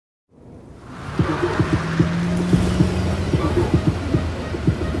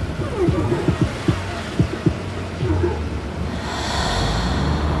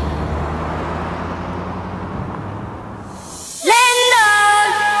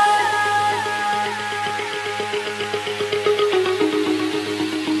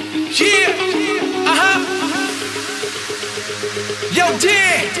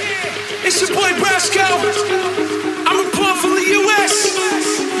dear, it's your boy Brasco. I'm reporting from the US.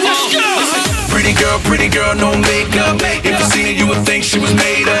 Let's go. Pretty girl, no makeup. If you seen her, you would think she was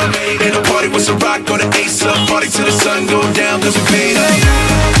made up. In a party with some rock, go to Ace Up. Party till the sun go down, cause we paid up.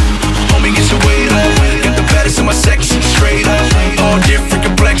 Homie, get your weight up. Got the baddest in my section, straight up. All different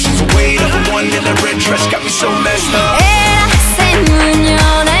complexions, weight up. One in a red dress, got me so messed up.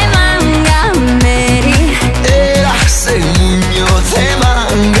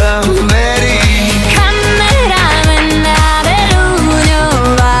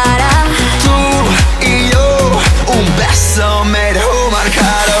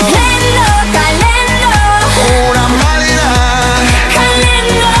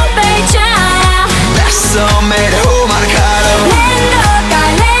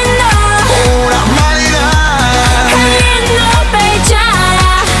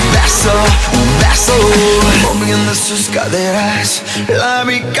 Sus caderas, la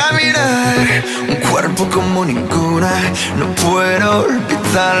vi caminar, un cuerpo como ninguna, no puedo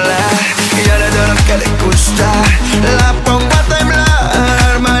olvidarla. Ella le da lo que le gusta, la pongo a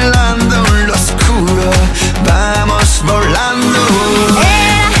temblar, bailando en lo oscuro, vamos volando.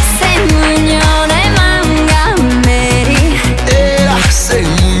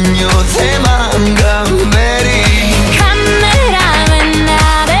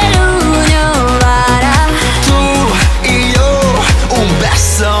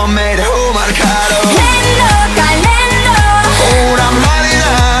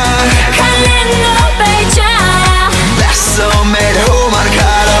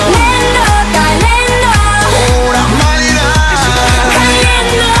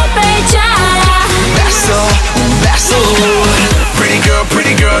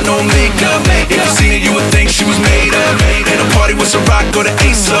 Go to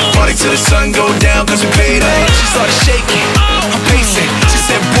Ace Up, party till the sun go down, cause we paid up. She started shaking, I'm pacing. She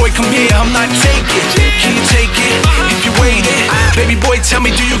said, boy, come here, I'm not taking. Can you take it, if you waiting? Baby boy, tell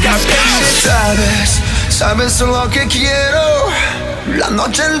me, do you got patience? Sabes lo que quiero, la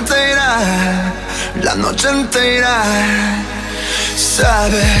noche entera, la noche entera.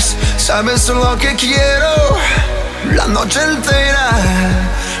 Sabes lo que quiero, la noche entera,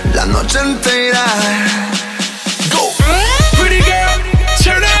 la noche entera.